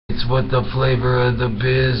It's what the flavor of the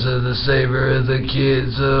biz, of the savor of the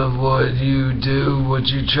kids, of what you do, what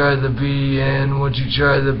you try to be, and what you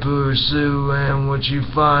try to pursue, and what you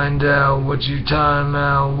find out, what you time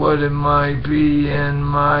out, what it might be, and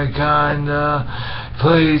my kinda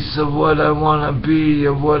place of what I wanna be,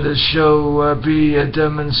 of what a show I be, a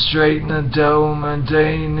demonstrating, a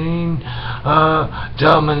dominating,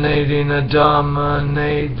 dominating, a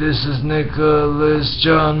dominate. This is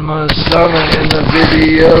Bbbeatsnñncholasjmessana in the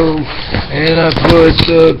video, and I put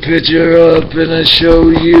the picture up and I show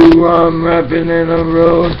you I'm rapping in a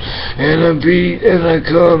road, and a beat, and I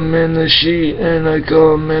come in the sheet, and I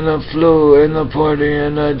come in a flow, in a party,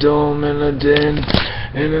 and I dome, in a den,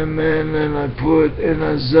 and a man, and I put in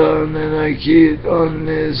a zone, and I get on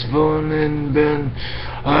this phone, and Ben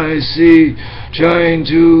I see trying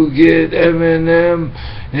to get Eminem.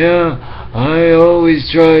 Yeah, I always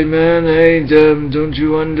try, man, hey, don't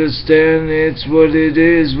you understand? It's what it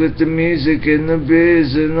is with the music and the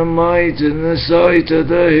biz and the might and the sight of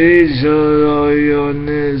the haze on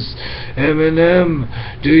this. Eminem,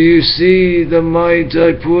 do you see the might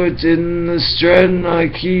I put in the strand? I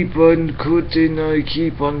keep on cutting, I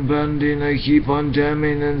keep on bending, I keep on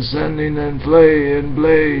jamming and sending and play and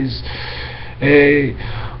blaze. Hey,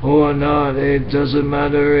 or not, it doesn't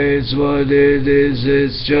matter, it's what it is.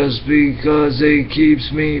 It's just because it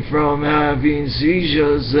keeps me from having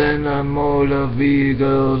seizures, and I'm more the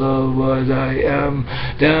vehicle of what I am.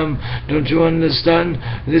 Damn, don't you understand?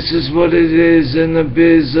 This is what it is in the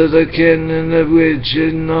biz of the kin and the witch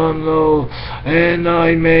and on low. And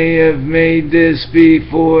I may have made this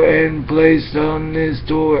before and placed on this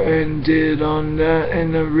door and did on that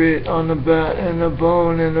and a writ on a bat and a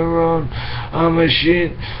bone and a run. I'm a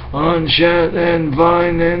shit on chat and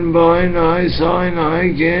vine and bind, I sign, I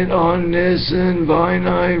get on this and vine,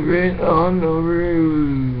 I writ on the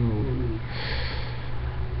roof.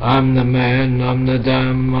 I'm the man, I'm the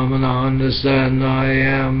damn, I'm gonna understand, I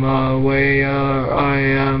am a wayer, I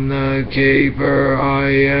am the caper, I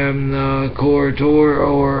am the courtor,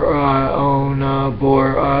 or I own a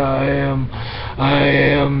bore, I am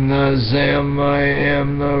the Zam, I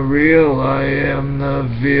am the real, I am the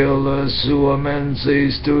immanency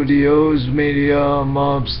Studios Media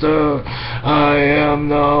Mobster, I am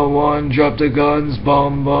the one, drop the guns,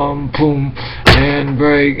 bomb, bomb, boom, and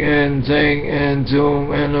break, and think, and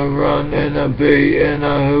doom, and a run, and a beat, and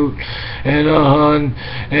a hoot, and a hun,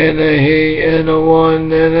 and a he, and a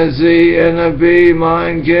one, and a z, and a b.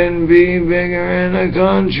 Mine can be bigger in a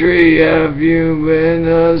country. Have you been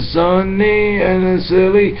a sunny, and a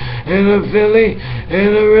silly, and a filly,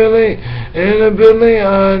 and a really, and a billy?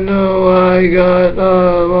 I know I got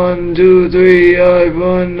a 1, 2, 3, I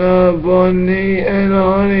won a bunny, and a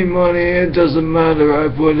honey money. It doesn't matter, I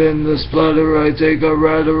put in the splatter, I take a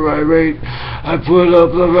ratter, I rate, I put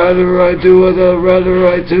up the ratter, I do the ratter,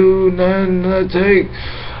 I tune and I take.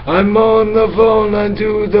 I'm on the phone, I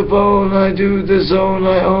do the bone, I do the zone,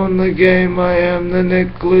 I own the game, I am the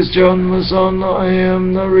Bbbeatsnñncholasjmessana, I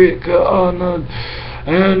am the Rika honored,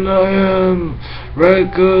 and I am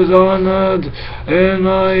record honored, and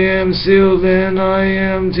I am sealed, and I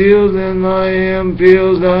am tealed, and I am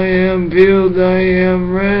peeled, I am peeled, I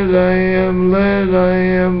am red, I am lead, I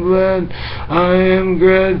am bled, I am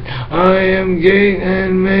gred, I am gate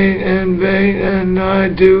and mate and bait, and I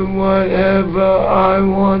do whatever I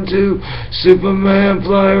want to. Superman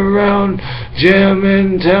fly around, jam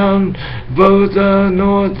in town, both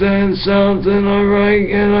north and south, and I write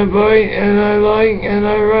and I bite and I like and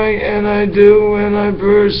I write and I do and I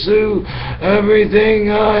pursue everything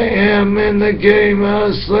I am in the game.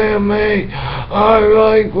 I slam me, I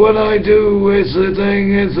like what I do, it's a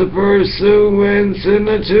thing, it's a pursuance in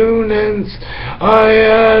the tune, and I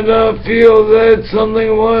had a feel that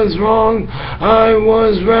something was wrong. I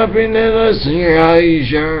was rapping in a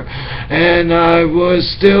seizure, and I was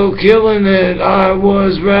still killing it. I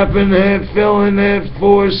was rapping it, feeling it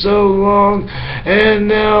for so long, and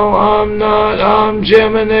now I'm not, I'm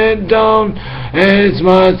jamming it down. It's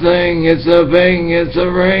my thing, it's a bang, it's a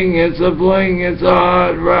ring, it's a bling, it's a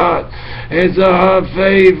hot rot, it's a hot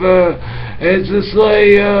favor, it's a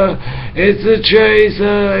slayer, it's a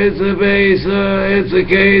tracer, it's a baser, it's a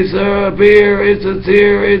caser, a beer, it's a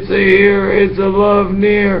tear, it's a here, it's a love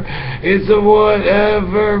near, it's a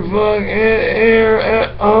whatever, fuck it, here,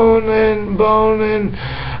 owning, boning.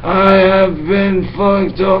 I have been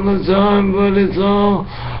fucked all the time, but it's all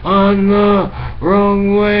on the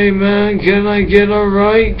wrong way, man. Can I get a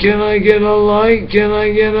right? Can I get a like? Can I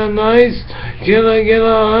get a nice? Can I get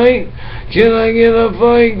a height? Can I get a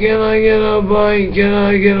fight? Can I get a bite? Can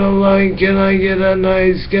I get a light? Can I get a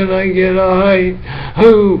nice? Can I get a height?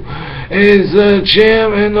 Who is the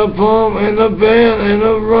champ and the pump and the band and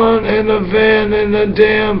the run and the van and the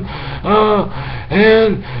dam?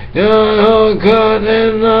 And cut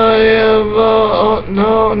and I have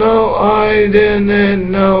no, I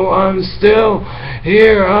didn't know. I'm still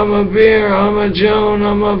here. I'm a beer, I'm a Joan,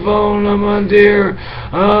 I'm a phone, I'm a deer.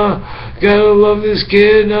 Gotta love this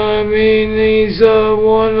kid. I mean, he's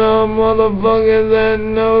one motherfucker that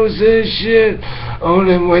knows his shit. Own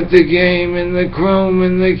him with the game and the chrome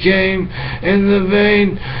and the game and the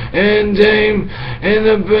vein and dame and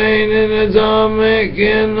the bane and the domic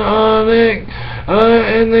and onic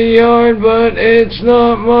in the yard, but it's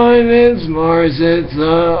not mine, it's Mars, it's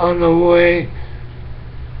on the way.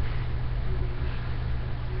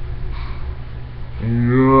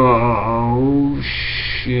 Oh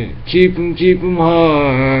shit. Keep 'em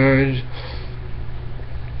hard.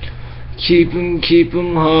 Keep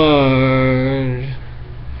 'em hard.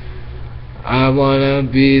 I wanna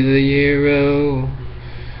be the hero.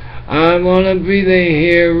 I wanna be the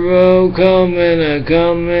hero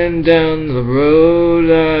coming down the road.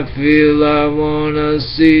 I feel I wanna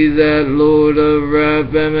see that Lord of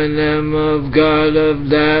Rap, Eminem of God, of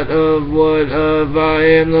that, of what of. I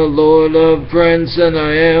am the Lord of Prince, and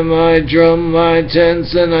I drum my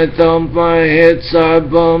tents, and I thump my hits, I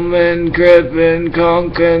bum and grip and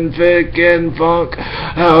conk and fick and funk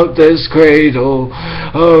out this cradle.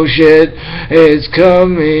 Oh shit, it's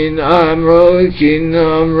coming, I'm rocking,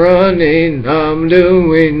 I'm running, I'm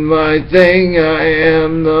doing my thing, I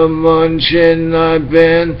am the munchin', I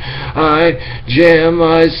jam,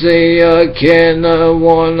 I say I can, I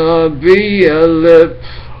wanna be a lip.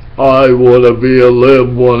 I wanna be a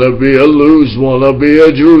lib, wanna be a loose, wanna be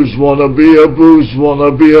a juice, wanna be a boost,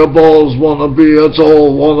 wanna be a balls, wanna be a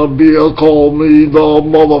tall, wanna be a call me the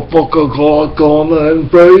motherfucker clock on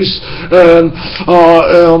and face. And I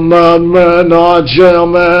am that man, I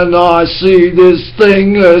jam and I see this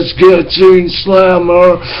thing that's getting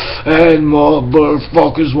slammer. And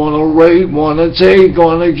motherfuckers wanna rate, wanna take,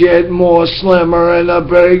 wanna get more slammer and a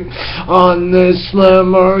break on this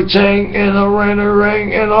slammer tank and a renter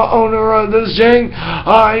ring and a owner of this jank.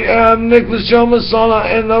 I am Messana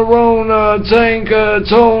in the Rona, tanker,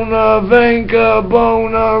 toner, vanker,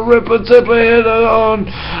 boner, ripper, tipper, hitter on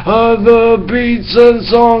the beats and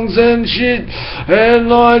songs and shit.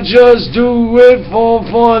 And I just do it for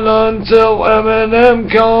fun until Eminem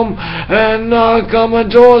come and knock on my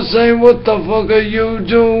door saying, what the fuck are you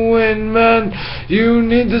doing, man? You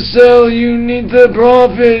need to sell, you need to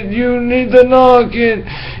profit, you need to knock it.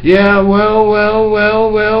 Yeah, well,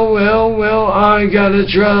 I got a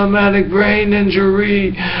traumatic brain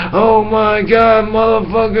injury. Oh my god,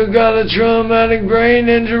 motherfucker got a traumatic brain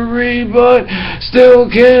injury, but still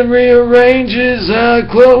can rearrange his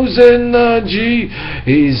clothes in the G.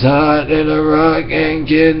 He's hot in a rock and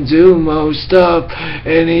can do most stuff,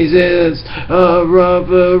 and he's a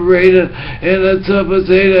operator and a tough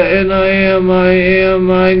potato, and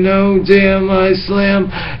I know, damn, I slam,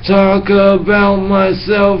 talk about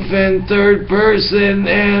myself in third person,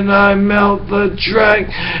 and I melt the track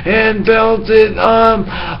and belt it on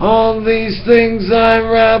all these things I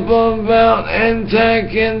rap about and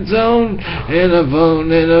tack and tone, and a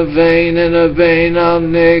bone and a vein and a vein.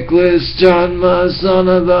 I'm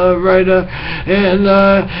Messana, the writer, and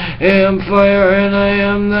I am fire, and I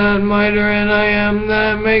am that miter, and I am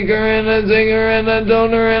that maker, and a dinger, and a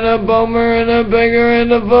donor, and a bummer, and a beggar,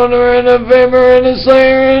 and a boner, and a vamer, and a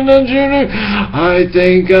slayer, and a junior. I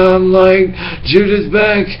think I'm like Judas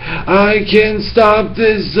back. I can stop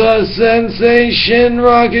this sensation.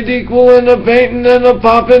 Rocket equal and a painting and a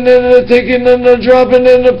popping and a ticking and a dropping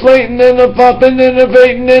and a plating and a popping and a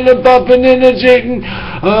baiting and a popping and a jaiting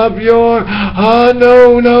up your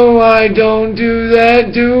no, I don't do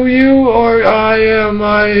that, do you? Or am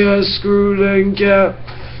I a screwed and cap?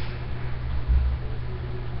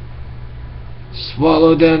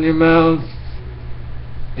 Swallow down your mouth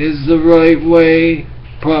is the right way.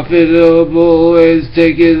 Profitable is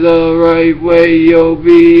take it the right way. You'll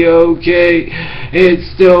be okay. It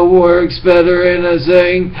still works better in a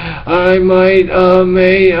saying. I might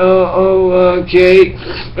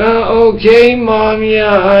okay, Mom,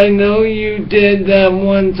 yeah, I know you did that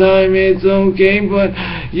one time. It's okay, but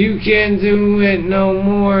you can't do it no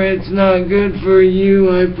more. It's not good for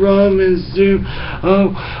you, I promise to.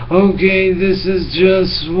 Oh, okay, this is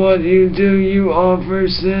just what you do. You offer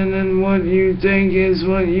sin, and what you think is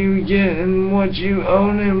what you get, and what you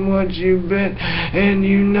own and what you bet, and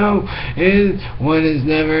you know is One is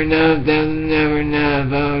never enough, doesn't never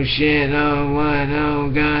enough. Oh shit, oh what, oh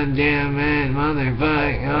goddamn it,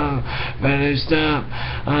 motherfucker, oh, better stop.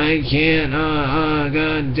 I can't,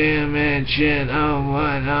 goddamn it, shit, oh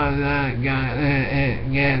what, oh that,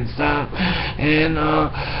 can't stop. And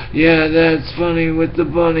yeah, that's funny with the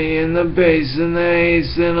bunny and the bass and the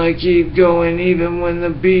ace, and I keep going even when the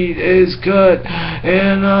beat is cut.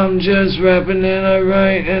 And I'm just rapping and I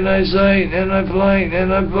write and I cite and I flight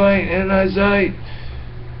and I bite and I cite.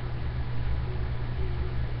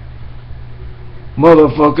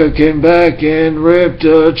 Motherfucker came back and ripped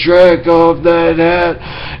a track off that hat,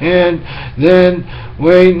 and then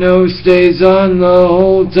wait, no, stays on the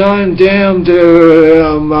whole time. Damn, dude,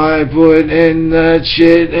 I put in that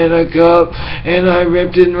shit in a cup, and I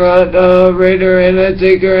ripped and wrought a raider and a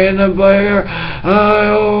taker and a buyer,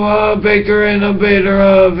 a baker and a baiter,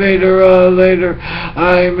 a vader, later.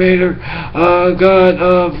 I made her, got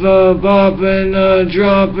a bop and a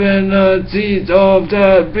drop and a teeth off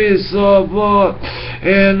that piece of block.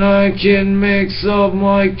 And I can mix up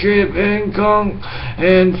my crip and conk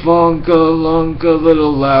and funk a lunk a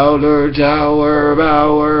little louder, tower,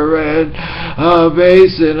 bower, and a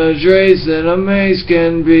bass and a trace and a mace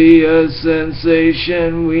can be a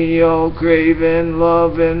sensation. We all crave and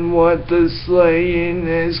love, and what the slaying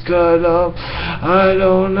is cut up. I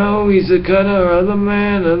don't know, he's a cutter of the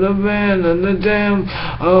man of the band and the damn.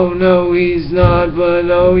 Oh no, he's not, but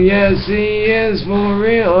oh yes he is for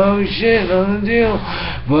real. Oh shit, on the deal.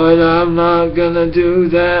 But I'm not gonna do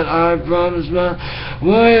that, I promise my...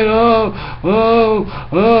 Wait, no. Oh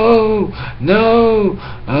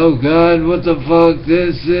God, what the fuck,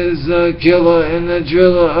 this is a killer and a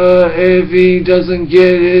driller. If he doesn't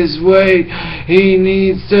get his way, he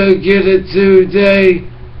needs to get it today.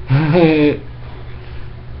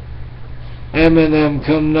 Eminem,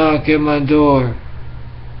 come knock at my door.